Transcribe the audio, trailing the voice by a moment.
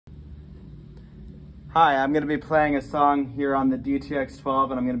Hi, I'm going to be playing a song here on the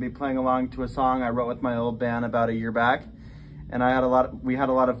DTX-12, and I'm going to be playing along to a song I wrote with my old band about a year back. And we had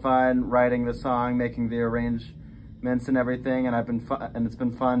a lot of fun writing the song, making the arrangements and everything, and it's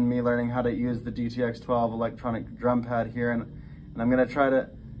been fun me learning how to use the DTX-12 electronic drum pad here, and I'm going to try to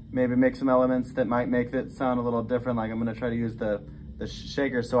maybe make some elements that might make it sound a little different. Like I'm going to try to use the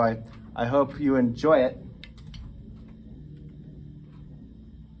shaker, so I hope you enjoy it.